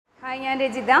Hi, ഞാൻ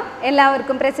രജിത.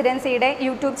 എല്ലാവർക്കും പ്രസിഡൻസിയുടെ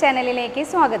YouTube ചാനലിലേക്ക്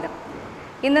സ്വാഗതം.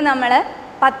 ഇന്ന് നമ്മൾ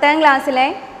 10ാം ക്ലാസ്സിലെ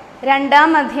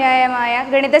 2ാം അധ്യായമായ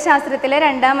ഗണിതശാസ്ത്രത്തിലെ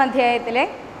 2ാം അധ്യായത്തിലെ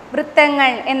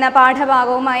വൃത്തങ്ങൾ എന്ന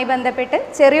പാഠഭാഗവുമായി ബന്ധപ്പെട്ട്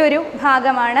ചെറിയൊരു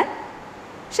ഭാഗമാണ്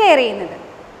ഷെയർ ചെയ്യുന്നത്.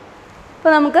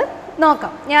 അപ്പോൾ നമുക്ക്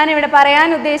നോക്കാം. ഞാനിവിടെ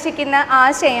പറയാൻ ഉദ്ദേശിക്കുന്ന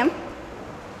ആശയം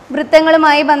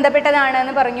വൃത്തങ്ങളുമായി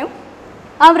ബന്ധപ്പെട്ടതാണെന്ന് പറഞ്ഞു.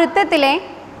 ആ വൃത്തത്തിലെ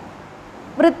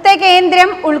വൃത്തകേന്ദ്രം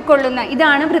ഉൾക്കൊള്ളുന്ന,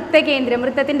 ഇതാണ് വൃത്തകേന്ദ്രം.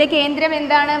 വൃത്തത്തിൻ്റെ കേന്ദ്രം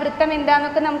എന്താണ്, വൃത്തം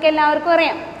എന്താണെന്നൊക്കെ നമുക്ക് എല്ലാവർക്കും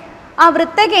അറിയാം. ആ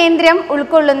വൃത്തകേന്ദ്രം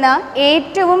ഉൾക്കൊള്ളുന്ന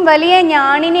ഏറ്റവും വലിയ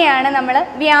ഞാണിനെയാണ് നമ്മൾ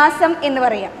വ്യാസം എന്ന്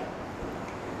പറയാം.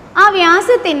 ആ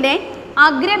വ്യാസത്തിൻ്റെ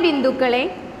അഗ്രബിന്ദുക്കളെ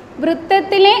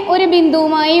വൃത്തത്തിലെ ഒരു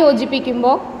ബിന്ദുവുമായി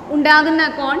യോജിപ്പിക്കുമ്പോൾ ഉണ്ടാകുന്ന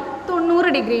കോൺ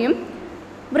 90 ഡിഗ്രിയും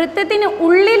വൃത്തത്തിന്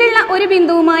ഉള്ളിലുള്ള ഒരു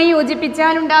ബിന്ദുവുമായി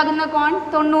യോജിപ്പിച്ചാൽ ഉണ്ടാകുന്ന കോൺ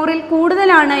 90-ൽ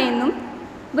കൂടുതലാണ് എന്നും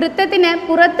വൃത്തത്തിന്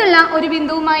പുറത്തുള്ള ഒരു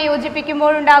ബിന്ദുവുമായി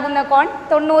യോജിപ്പിക്കുമ്പോൾ ഉണ്ടാകുന്ന കോൺ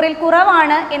 90-ൽ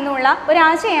കുറവാണ് എന്നുള്ള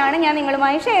ഒരാശയമാണ് ഞാൻ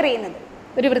നിങ്ങളുമായി ഷെയർ ചെയ്യുന്നത്.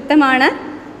 ഒരു വൃത്തമാണ്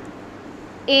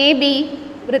AB,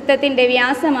 വൃത്തത്തിൻ്റെ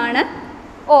വ്യാസമാണ്.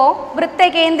 O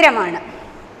വൃത്തകേന്ദ്രമാണ്.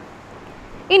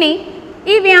 ഇനി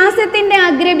ഈ വ്യാസത്തിൻ്റെ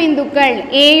അഗ്രബിന്ദുക്കൾ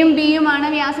എയും ബിയുമാണ്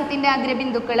വ്യാസത്തിൻ്റെ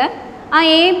അഗ്രബിന്ദുക്കൾ. ആ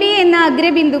AB എന്ന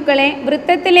അഗ്രബിന്ദുക്കളെ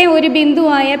വൃത്തത്തിലെ ഒരു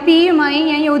ബിന്ദുവായ Pയുമായി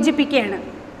ഞാൻ യോജിപ്പിക്കുകയാണ്.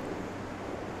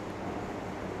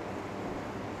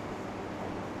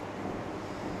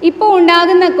 ഇപ്പോൾ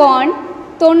ഉണ്ടാകുന്ന കോൺ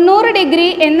 90 ഡിഗ്രി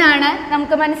എന്നാണ്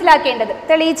നമുക്ക് മനസ്സിലാക്കേണ്ടത്.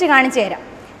 തെളിയിച്ച് കാണിച്ചു തരാം.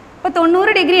 അപ്പോൾ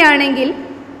 90 ഡിഗ്രി ആണെങ്കിൽ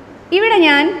ഇവിടെ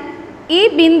ഞാൻ ഈ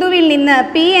ബിന്ദുവിൽ നിന്ന്,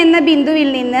 P എന്ന ബിന്ദുവിൽ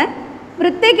നിന്ന്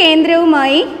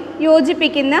വൃത്തകേന്ദ്രവുമായി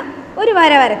യോജിപ്പിക്കുന്ന ഒരു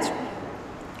വര വരച്ചു.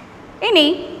 ഇനി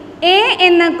A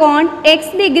എന്ന കോൺ X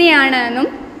ഡിഗ്രി ആണെന്നും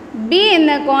B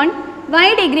എന്ന കോൺ Y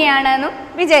ഡിഗ്രി ആണെന്നും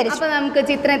വിചാരിച്ചു. അപ്പോൾ നമുക്ക്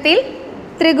ചിത്രത്തിൽ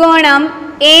ത്രികോണം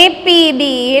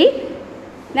APBയിൽ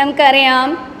നമുക്കറിയാം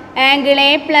angle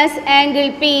A plus angle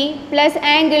P plus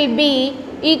angle B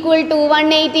equal to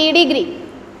 180 degree.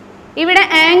 ഇവിടെ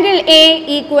angle A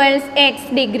equals X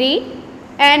degree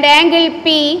and angle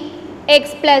P X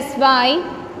plus Y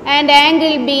and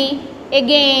angle B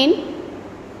again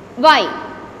Y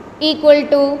equal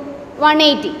to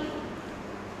 180.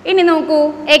 ഇനി നോക്കൂ,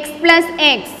 X plus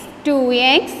X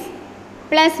 2X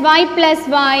plus Y plus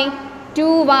Y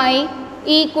 2Y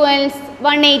equals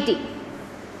 180.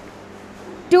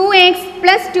 2x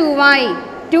plus 2y,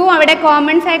 2 അവിടെ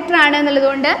common factor ആണ്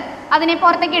എന്നുള്ളതുകൊണ്ട് അതിനെ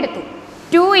പുറത്തേക്ക് എടുത്തു.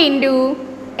 2 into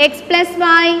X plus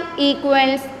Y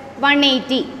equals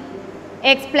 180.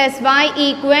 X plus Y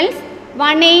equals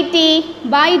 180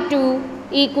 by 2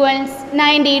 equals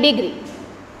 90 degree.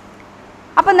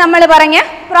 അപ്പം നമ്മൾ പറഞ്ഞ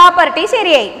പ്രോപ്പർട്ടി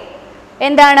ശരിയായി.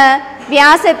 എന്താണ്?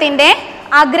 വ്യാസത്തിൻ്റെ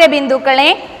അഗ്രബിന്ദുക്കളെ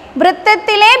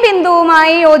വൃത്തത്തിലെ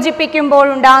ബിന്ദുവുമായി യോജിപ്പിക്കുമ്പോൾ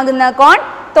ഉണ്ടാകുന്ന കോൺ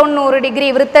 90 ഡിഗ്രി.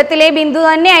 വൃത്തത്തിലെ ബിന്ദു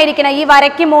തന്നെ ആയിരിക്കണം, ഈ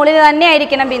വരയ്ക്ക് മുകളിൽ തന്നെ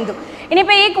ആയിരിക്കണം ബിന്ദു.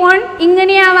 ഇനിയിപ്പോൾ ഈ കോൺ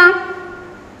ഇങ്ങനെയാവാം.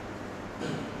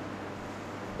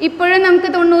 ഇപ്പോഴും നമുക്ക്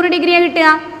 90 ഡിഗ്രിയാണ് കിട്ടുക.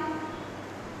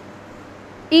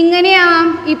 ഇങ്ങനെയാവാം,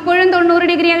 ഇപ്പോഴും 90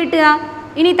 ഡിഗ്രിയാണ് കിട്ടുക.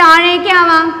 ഇനി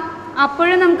താഴേക്കാവാം,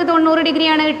 അപ്പോഴും നമുക്ക് 90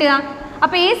 ഡിഗ്രിയാണ് കിട്ടുക.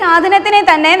 അപ്പോൾ ഈ സാധനത്തിനെ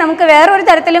തന്നെ നമുക്ക് വേറൊരു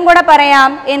തരത്തിലും കൂടെ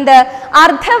പറയാം. എന്ത്?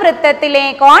 അർദ്ധവൃത്തത്തിലെ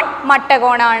കോൺ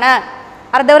മട്ടകോണാണ്.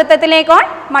 അർദ്ധവൃത്തത്തിലെ കോൺ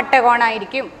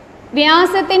മട്ടകോണായിരിക്കും.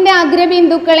 വ്യാസത്തിൻ്റെ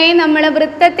അഗ്രബിന്ദുക്കളെ നമ്മൾ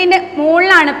വൃത്തത്തിൻ്റെ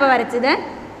മുകളിലാണ് ഇപ്പോൾ വരച്ചത്.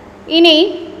 ഇനി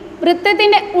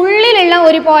വൃത്തത്തിൻ്റെ ഉള്ളിലുള്ള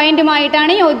ഒരു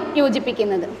പോയിന്റുമായിട്ടാണ്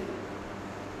യോജിപ്പിക്കുന്നത്.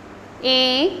 A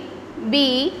B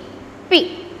P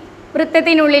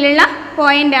വൃത്തത്തിനുള്ളിലുള്ള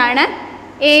പോയിന്റാണ്.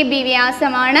 AB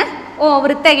വ്യാസമാണ്, O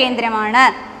വൃത്തകേന്ദ്രമാണ്.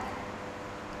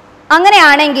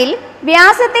 അങ്ങനെയാണെങ്കിൽ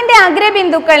വ്യാസത്തിൻ്റെ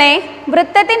അഗ്രബിന്ദുക്കളെ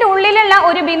വൃത്തത്തിൻ്റെ ഉള്ളിലുള്ള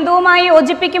ഒരു ബിന്ദുവുമായി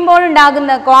യോജിപ്പിക്കുമ്പോൾ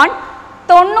ഉണ്ടാകുന്ന കോൺ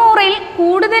 90-ൽ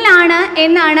കൂടുതലാണ്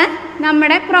എന്നാണ്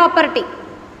നമ്മുടെ പ്രോപ്പർട്ടി.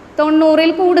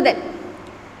 90-ൽ കൂടുതൽ.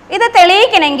 ഇത്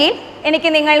തെളിയിക്കണമെങ്കിൽ എനിക്ക്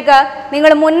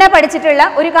നിങ്ങൾ മുന്നേ പഠിച്ചിട്ടുള്ള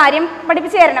ഒരു കാര്യം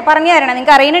പഠിപ്പിച്ചു തരണം, പറഞ്ഞു തരണം.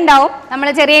 നിങ്ങൾക്ക് അറിയുന്നുണ്ടാവും, നമ്മൾ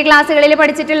ചെറിയ ക്ലാസ്സുകളിൽ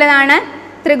പഠിച്ചിട്ടുള്ളതാണ്.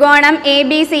 ത്രികോണം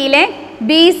ABC-യിലെ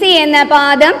BC എന്ന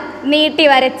പാദം നീട്ടി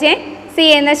വരച്ച് C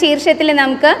എന്ന ശീർഷത്തിൽ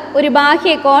നമുക്ക് ഒരു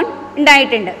ബാഹ്യകോൺ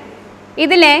ഉണ്ടായിട്ടുണ്ട്.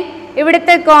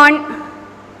 ഇവിടുത്തെ കോൺ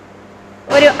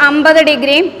ഒരു 50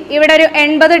 ഡിഗ്രിയും ഇവിടെ ഒരു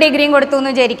 80 ഡിഗ്രിയും കൊടുത്തു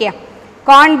എന്ന് വിചാരിക്കുക.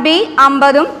 കോൺ B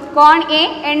 50-ഉം കോൺ A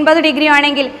 80 ഡിഗ്രിയും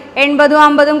ആണെങ്കിൽ 80-ഉം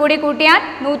 50-ഉം കൂടി കൂട്ടിയാൽ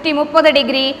 130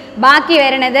 ഡിഗ്രി. ബാക്കി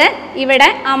വരുന്നത് ഇവിടെ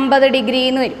 50 ഡിഗ്രി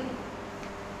എന്ന് വരും.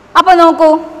 അപ്പോൾ നോക്കൂ,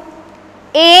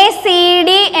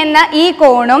 ACD എന്ന ഈ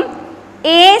കോണും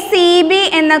ACB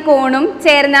എന്ന കോണും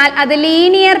ചേർന്നാൽ അത്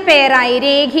ലീനിയർ പെയറായി,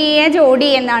 രേഖീയ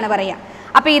ജോഡി എന്നാണ് പറയുക.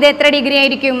 അപ്പോൾ ഇത് എത്ര ഡിഗ്രി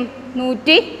ആയിരിക്കും?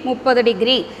 130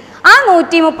 ഡിഗ്രി. ആ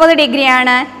 130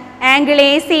 ഡിഗ്രിയാണ് angle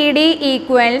ACD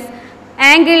equals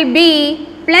angle B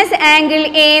plus angle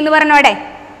A എന്ന് പറഞ്ഞോടെ.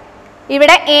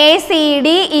 ഇവിടെ ACD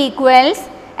equals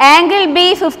angle B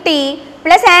 50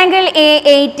 plus angle A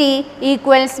 80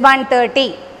 equals 130.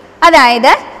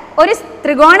 അതായത് ഒരു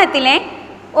ത്രികോണത്തിലെ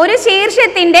ഒരു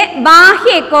ശീർഷത്തിൻ്റെ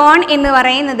ബാഹ്യകോൺ എന്ന്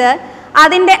പറയുന്നത്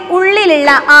അതിൻ്റെ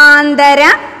ഉള്ളിലുള്ള ആന്തര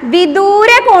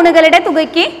വിദൂര കോണുകളുടെ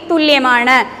തുകയ്ക്ക്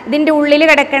തുല്യമാണ്. ഇതിൻ്റെ ഉള്ളിൽ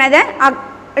കിടക്കുന്നത്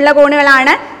ഉള്ള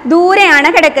കോണുകളാണ്, ദൂരെയാണ്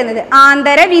കിടക്കുന്നത്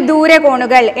ആന്തര വിദൂര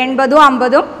കോണുകൾ. 80,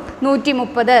 50,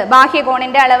 130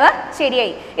 ബാഹ്യകോണിൻ്റെ അളവ്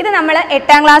ശരിയായി. ഇത് നമ്മൾ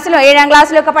 8ാം ക്ലാസ്സിലോ 7ാം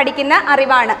ക്ലാസ്സിലോ ഒക്കെ പഠിക്കുന്ന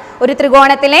അറിവാണ്. ഒരു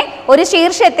ത്രികോണത്തിലെ ഒരു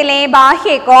ശീർഷത്തിലെ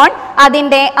ബാഹ്യകോൺ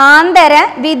അതിൻ്റെ ആന്തര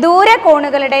വിദൂര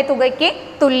കോണുകളുടെ തുകയ്ക്ക്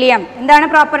തുല്യം. എന്താണ്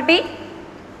പ്രോപ്പർട്ടി?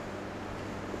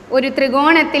 ഒരു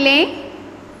ത്രികോണത്തിലെ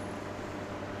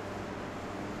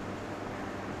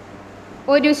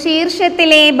ഒരു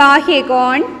ശീർഷത്തിലെ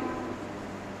ബാഹ്യകോൺ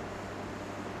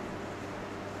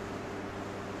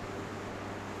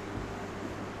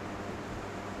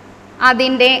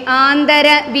അതിൻ്റെ ആന്തര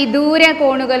വിദൂര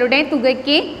കോണുകളുടെ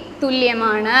തുകയ്ക്ക്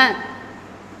തുല്യമാണ്.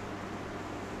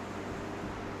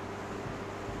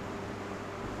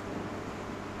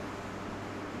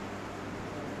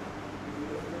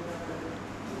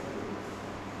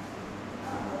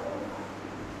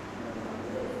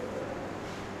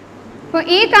 അപ്പോൾ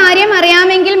ഈ കാര്യം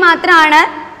അറിയാമെങ്കിൽ മാത്രമാണ്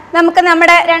നമുക്ക്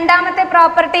നമ്മുടെ രണ്ടാമത്തെ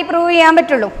പ്രോപ്പർട്ടി പ്രൂവ് ചെയ്യാൻ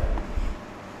പറ്റുള്ളൂ.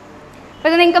 അപ്പോൾ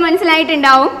ഇത് നിങ്ങൾക്ക്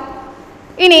മനസ്സിലായിട്ടുണ്ടാവും.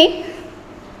 ഇനി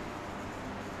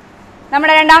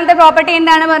നമ്മുടെ രണ്ടാമത്തെ പ്രോപ്പർട്ടി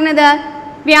എന്താണ് പറഞ്ഞത്?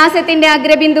 വ്യാസത്തിൻ്റെ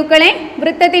അഗ്രബിന്ദുക്കളെ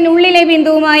വൃത്തത്തിനുള്ളിലെ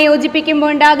ബിന്ദുവുമായി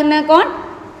യോജിപ്പിക്കുമ്പോൾ ഉണ്ടാകുന്ന കോൺ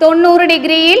 90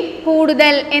 ഡിഗ്രിയിൽ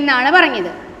കൂടുതൽ എന്നാണ്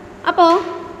പറഞ്ഞത്. അപ്പോൾ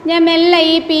ഞാൻ മെല്ലെ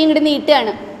ഈ പി ഇങ്ങോട്ട്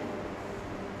നീട്ടുകയാണ്.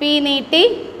 പി നീട്ടി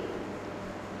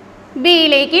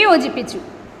ബിയിലേക്ക് യോജിപ്പിച്ചു.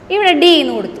 ഇവിടെ ഡി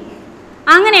എന്ന് കൊടുത്തു.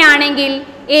 അങ്ങനെയാണെങ്കിൽ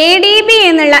എ ഡി ബി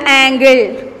എന്നുള്ള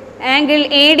angle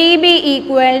A D B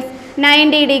equals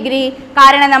 90 degree.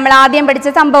 കാരണം നമ്മൾ ആദ്യം പഠിച്ച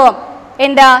സംഭവം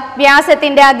എന്താ?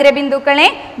 വ്യാസത്തിൻ്റെ അഗ്രബിന്ദുക്കളെ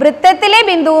വൃത്തത്തിലെ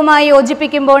ബിന്ദുവുമായി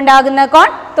യോജിപ്പിക്കുമ്പോൾ ഉണ്ടാകുന്ന കോൺ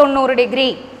 90 ഡിഗ്രി.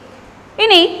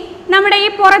 ഇനി നമ്മുടെ ഈ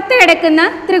പുറത്ത് കിടക്കുന്ന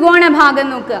ത്രികോണ ഭാഗം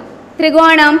നോക്കുക.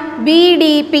 ത്രികോണം ബി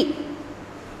ഡി പി.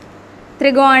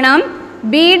 ത്രികോണം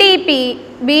ബി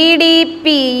ഡി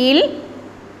പിയിൽ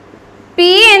പി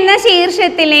എന്ന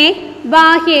ശീർഷത്തിലെ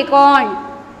ബാഹ്യകോൺ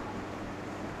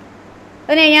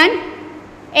അതിനെ ഞാൻ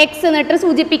എക്സ് എന്നിട്ട്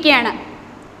സൂചിപ്പിക്കുകയാണ്.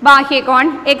 ബാഹ്യകോൺ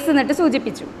എക്സ് എന്നിട്ട്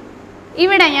സൂചിപ്പിച്ചു.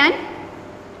 ഇവിടെ ഞാൻ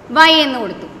വൈ എന്ന്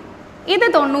കൊടുത്തു. ഇത്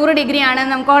 90 ഡിഗ്രി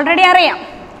ആണെന്ന് നമുക്ക് ഓൾറെഡി അറിയാം.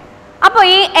 അപ്പോൾ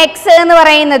ഈ എക്സ് എന്ന്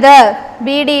പറയുന്നത്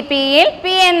ബി ഡി പിയിൽ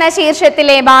പി എന്ന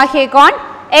ശീർഷത്തിലെ ബാഹ്യകോൺ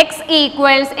എക്സ്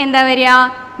ഈക്വൽസ് എന്താ വരിക?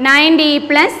 90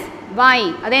 പ്ലസ് വൈ.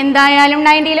 അതെന്തായാലും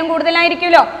 90ലും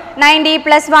കൂടുതലായിരിക്കുമല്ലോ. 90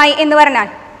 പ്ലസ് വൈ എന്ന് പറഞ്ഞാൽ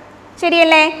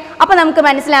ശരിയല്ലേ? അപ്പോൾ നമുക്ക്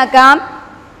മനസ്സിലാക്കാം,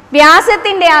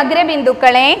 വ്യാസത്തിൻ്റെ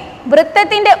അഗ്രബിന്ദുക്കളെ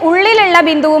വൃത്തത്തിൻ്റെ ഉള്ളിലുള്ള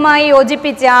ബിന്ദുവുമായി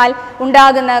യോജിപ്പിച്ചാൽ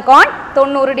ഉണ്ടാകുന്ന കോൺ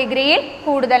 90 ഡിഗ്രിയിൽ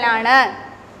കൂടുതലാണ്.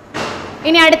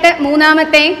 ഇനി അടുത്ത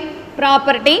മൂന്നാമത്തെ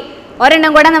പ്രോപ്പർട്ടി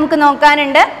ഒരെണ്ണം കൂടെ നമുക്ക്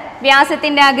നോക്കാനുണ്ട്.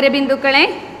 വ്യാസത്തിൻ്റെ അഗ്രബിന്ദുക്കളെ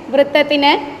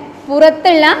വൃത്തത്തിന്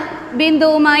പുറത്തുള്ള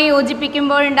ബിന്ദുവുമായി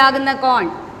യോജിപ്പിക്കുമ്പോൾ ഉണ്ടാകുന്ന കോൺ.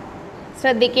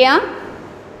 ശ്രദ്ധിക്കുക,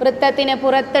 വൃത്തത്തിന്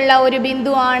പുറത്തുള്ള ഒരു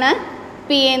ബിന്ദുവാണ്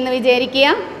പി എന്ന് വിചാരിക്കുക.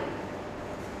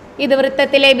 ഇത്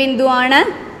വൃത്തത്തിലെ ബിന്ദുവാണ്.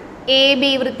 A B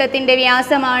വൃത്തത്തിൻ്റെ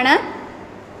വ്യാസമാണ്.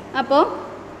 അപ്പോൾ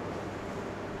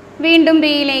വീണ്ടും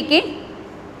ബിയിലേക്ക്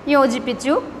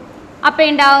യോജിപ്പിച്ചു. അപ്പോൾ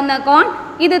ഉണ്ടാകുന്ന കോൺ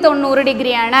ഇത് 90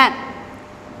 ഡിഗ്രിയാണ്.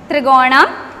 ത്രികോണം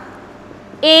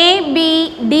എ ബി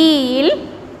ഡിയിൽ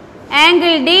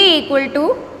angle D equal to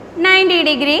 90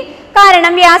 degree.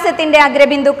 കാരണം വ്യാസത്തിൻ്റെ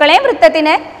അഗ്രബിന്ദുക്കളെ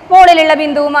വൃത്തത്തിന് മുകളിലുള്ള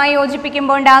ബിന്ദുവുമായി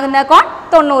യോജിപ്പിക്കുമ്പോൾ ഉണ്ടാകുന്ന കോൺ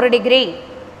 90 ഡിഗ്രി.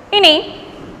 ഇനി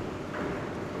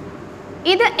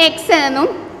ഇത് എക്സ് എന്നും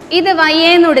ഇത് വൈ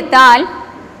എന്നെടുത്താൽ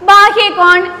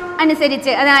ബാഹ്യകോൺ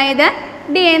അനുസരിച്ച്, അതായത്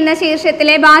ഡി എന്ന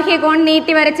ശീർഷത്തിലെ ബാഹ്യകോൺ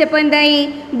നീട്ടി വരച്ചപ്പോൾ എന്തായി?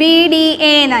 ബി ഡി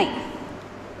എ എന്നായി.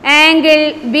 Angle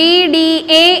B D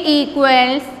A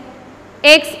equals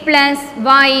X plus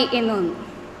Y എന്ന് വന്നു.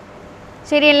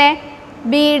 ശരിയല്ലേ?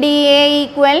 B D A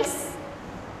equals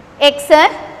X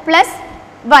plus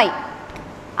Y.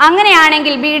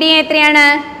 അങ്ങനെയാണെങ്കിൽ ബി ഡി എ എത്രയാണ്?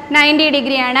 90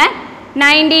 ഡിഗ്രിയാണ്.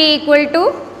 90 equal to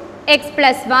X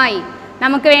plus Y.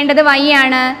 നമുക്ക് വേണ്ടത് വൈ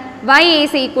ആണ്. Y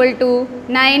is equal to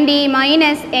 90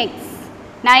 minus X.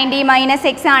 90 minus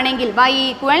X ആണെങ്കിൽ വൈ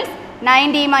ഈക്വൽസ്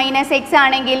 90 മൈനസ് എക്സ്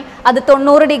ആണെങ്കിൽ അത്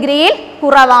 90 ഡിഗ്രിയിൽ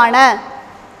കുറവാണ്.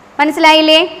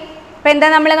 മനസ്സിലായില്ലേ? ഇപ്പം എന്താ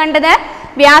നമ്മൾ കണ്ടത്?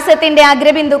 വ്യാസത്തിൻ്റെ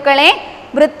അഗ്രബിന്ദുക്കളെ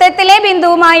വൃത്തത്തിലെ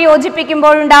ബിന്ദുവുമായി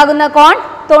യോജിപ്പിക്കുമ്പോൾ ഉണ്ടാകുന്ന കോൺ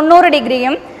 90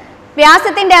 ഡിഗ്രിയും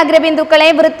വ്യാസത്തിൻ്റെ അഗ്രബിന്ദുക്കളെ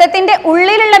വൃത്തത്തിൻ്റെ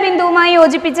ഉള്ളിലുള്ള ബിന്ദുവുമായി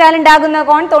യോജിപ്പിച്ചാൽ ഉണ്ടാകുന്ന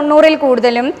കോൺ 90ൽ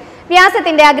കൂടുതലും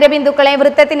വ്യാസത്തിൻ്റെ അഗ്രബിന്ദുക്കളെ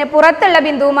വൃത്തത്തിന് പുറത്തുള്ള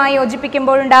ബിന്ദുവുമായി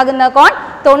യോജിപ്പിക്കുമ്പോൾ ഉണ്ടാകുന്ന കോൺ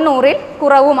 90ൽ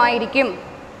കുറവുമായിരിക്കും.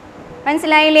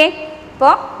 മനസ്സിലായില്ലേ?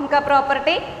 ഇപ്പോൾ നമുക്ക് ആ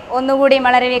പ്രോപ്പർട്ടി ഒന്നുകൂടി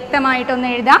വളരെ വ്യക്തമായിട്ടൊന്ന്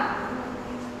എഴുതാം.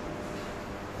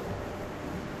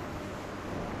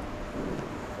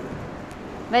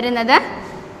 വരുന്നത്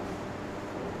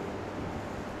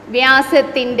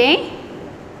വ്യാസത്തിൻ്റെ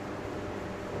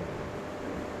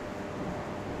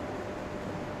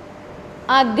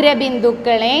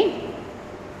അഗ്രബിന്ദുക്കളെ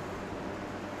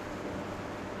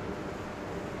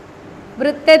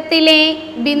വൃത്തത്തിലെ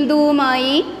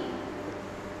ബിന്ദുവുമായി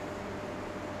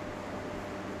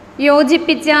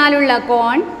യോജിപ്പിച്ചാലുള്ള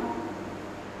കോൺ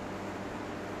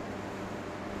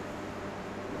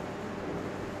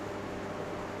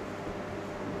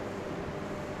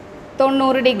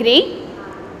 90 ഡിഗ്രി.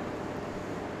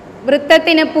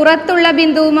 വൃത്തത്തിന് പുറത്തുള്ള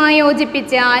ബിന്ദുവുമായി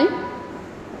യോജിപ്പിച്ചാൽ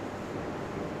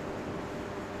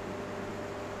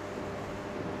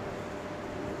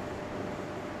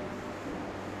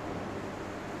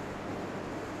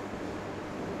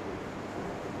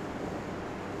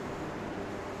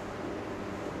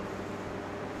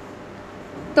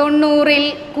തൊണ്ണൂറിൽ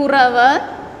കുറവ്.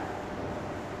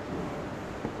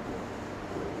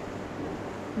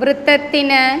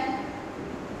 വൃത്തത്തിന്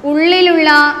ഉള്ളിലുള്ള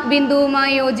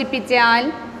ബിന്ദുവുമായി യോജിപ്പിച്ചാൽ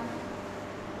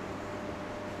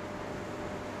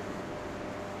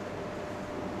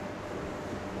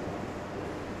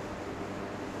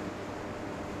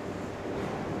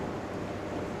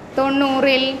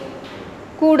തൊണ്ണൂറിൽ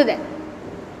കൂടുതൽ.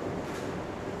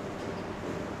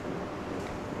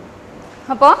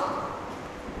 അപ്പോൾ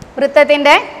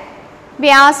വൃത്തത്തിൻ്റെ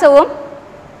വ്യാസവും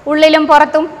ഉള്ളിലും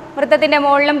പുറത്തും വൃത്തത്തിൻ്റെ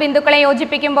മുകളിലും ബിന്ദുക്കളെ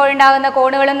യോജിപ്പിക്കുമ്പോഴുണ്ടാകുന്ന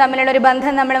കോണുകളും തമ്മിലുള്ള ഒരു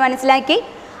ബന്ധം നമ്മൾ മനസ്സിലാക്കി.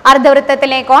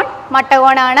 അർദ്ധവൃത്തത്തിലെ കോൺ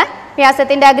മട്ടകോണാണ്.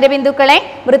 വ്യാസത്തിൻ്റെ അഗ്രബിന്ദുക്കളെ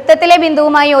വൃത്തത്തിലെ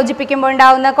ബിന്ദുവുമായി യോജിപ്പിക്കുമ്പോൾ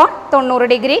ഉണ്ടാകുന്ന കോൺ 90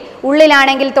 ഡിഗ്രി.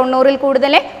 ഉള്ളിലാണെങ്കിൽ 90-ൽ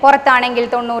കൂടുതൽ, പുറത്താണെങ്കിൽ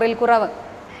 90-ൽ കുറവ്.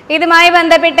 ഇതുമായി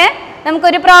ബന്ധപ്പെട്ട്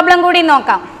നമുക്കൊരു പ്രോബ്ലം കൂടി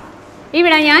നോക്കാം.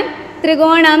 ഇവിടെ ഞാൻ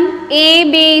ത്രികോണം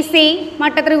ABC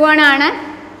മട്ടത്രികോണാണ്.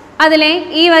 അതിലെ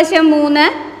ഈ വശം 3,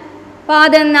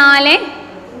 പാദം 4,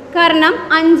 കർണം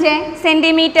 5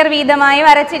 സെൻറ്റിമീറ്റർ വീതമായി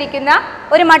വരച്ചിരിക്കുന്ന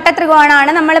ഒരു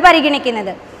മട്ടത്രികോണാണ് നമ്മൾ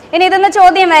പരിഗണിക്കുന്നത്. ഇനി ഇതൊന്ന്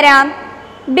ചോദ്യം വരാം.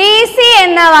 BC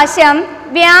എന്ന വശം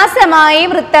വ്യാസമായി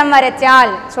വൃത്തം വരച്ചാൽ,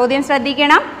 ചോദ്യം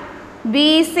ശ്രദ്ധിക്കണം,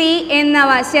 BC എന്ന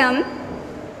വശം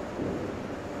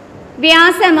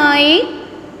വ്യാസമായി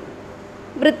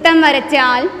വൃത്തം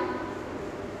വരച്ചാൽ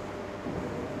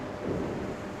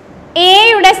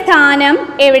എയുടെ സ്ഥാനം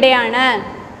എവിടെയാണ്?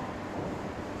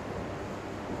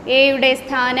 എയുടെ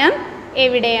സ്ഥാനം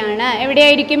എവിടെയാണ്?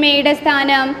 എവിടെയായിരിക്കും എയുടെ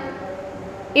സ്ഥാനം?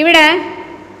 ഇവിടെ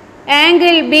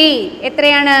ആംഗിൾ ബി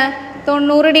എത്രയാണ്?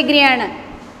 90 ഡിഗ്രിയാണ്.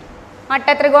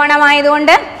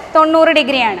 മട്ടത്രികോണമായതുകൊണ്ട് 90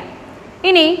 ഡിഗ്രിയാണ്.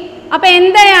 ഇനി അപ്പോൾ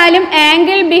എന്തായാലും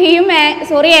ആംഗിൾ ബിയും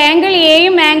ആംഗിൾ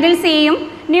എയും ആംഗിൾ സിയും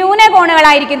ന്യൂന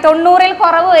കോണുകളായിരിക്കും, 90-ൽ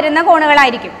കുറവ് വരുന്ന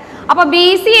കോണുകളായിരിക്കും. അപ്പോൾ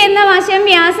BC എന്ന വശം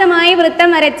വ്യാസമായി വൃത്തം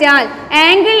വരച്ചാൽ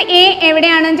ആംഗിൾ എ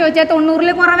എവിടെയാണെന്ന് ചോദിച്ചാൽ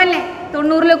 90-ൽ കുറവല്ലേ?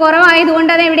 90-ൽ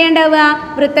കുറവായതുകൊണ്ട് അത് എവിടെയുണ്ടാവുക?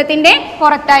 വൃത്തത്തിൻ്റെ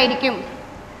പുറത്തായിരിക്കും.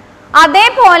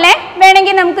 അതേപോലെ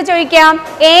വേണമെങ്കിൽ നമുക്ക് ചോദിക്കാം,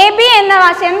 AB എന്ന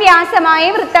വശം വ്യാസമായി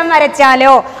വൃത്തം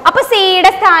വരച്ചാലോ? അപ്പോൾ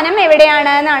സിയുടെ സ്ഥാനം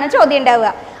എവിടെയാണ് എന്നാണ് ചോദ്യം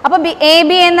ഉണ്ടാവുക. അപ്പോൾ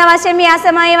AB എന്ന വശം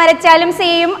വ്യാസമായി വരച്ചാലും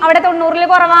സിയും അവിടെ 90-ൽ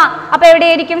കുറവാ. അപ്പോൾ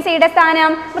എവിടെയായിരിക്കും സിയുടെ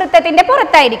സ്ഥാനം? വൃത്തത്തിൻ്റെ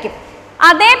പുറത്തായിരിക്കും.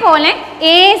 അതേപോലെ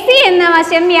AC എന്ന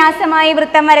വശം വ്യാസമായി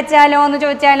വൃത്തം വരച്ചാലോ എന്ന്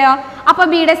ചോദിച്ചാലോ? അപ്പോൾ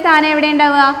ബിയുടെ സ്ഥാനം എവിടെ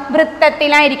ഉണ്ടാവുക?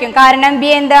 വൃത്തത്തിലായിരിക്കും. കാരണം ബി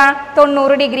എന്താ?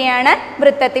 90 ഡിഗ്രിയാണ്,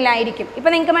 വൃത്തത്തിലായിരിക്കും.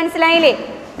 ഇപ്പം നിങ്ങൾക്ക് മനസ്സിലായില്ലേ?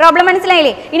 പ്രോബ്ലം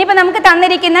മനസ്സിലായില്ലേ? ഇനിയിപ്പോൾ നമുക്ക്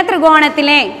തന്നിരിക്കുന്ന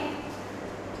ത്രികോണത്തിലെ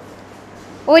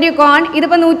ഒരു കോൺ,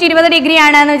 ഇതിപ്പോൾ 120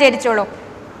 ഡിഗ്രിയാണ് എന്ന് വിചാരിച്ചോളൂ.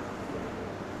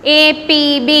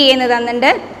 APB എന്ന്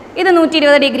തന്നിട്ടുണ്ട്. ഇത്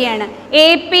 120 ഡിഗ്രിയാണ്.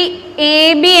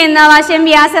 AB എന്ന വശം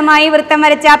വ്യാസമായി വൃത്തം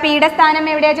വരച്ചാൽ പിയുടെ സ്ഥാനം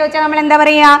എവിടെയാ ചോദിച്ചാൽ നമ്മൾ എന്താ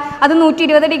പറയുക? അത്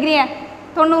 120 ഡിഗ്രിയാണ്,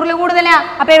 90-ൽ കൂടുതലാ.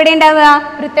 അപ്പോൾ എവിടെ ഉണ്ടാവുക?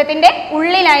 വൃത്തത്തിൻ്റെ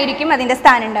ഉള്ളിലായിരിക്കും അതിൻ്റെ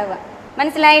സ്ഥാനം ഉണ്ടാവുക.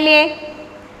 മനസ്സിലായില്ലേ?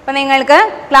 അപ്പോൾ നിങ്ങൾക്ക്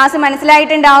ക്ലാസ്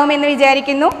മനസ്സിലായിട്ടുണ്ടാവും എന്ന്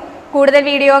വിചാരിക്കുന്നു. കൂടുതൽ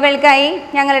വീഡിയോകൾക്കായി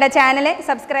ഞങ്ങളുടെ ചാനൽ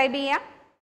സബ്സ്ക്രൈബ് ചെയ്യുക.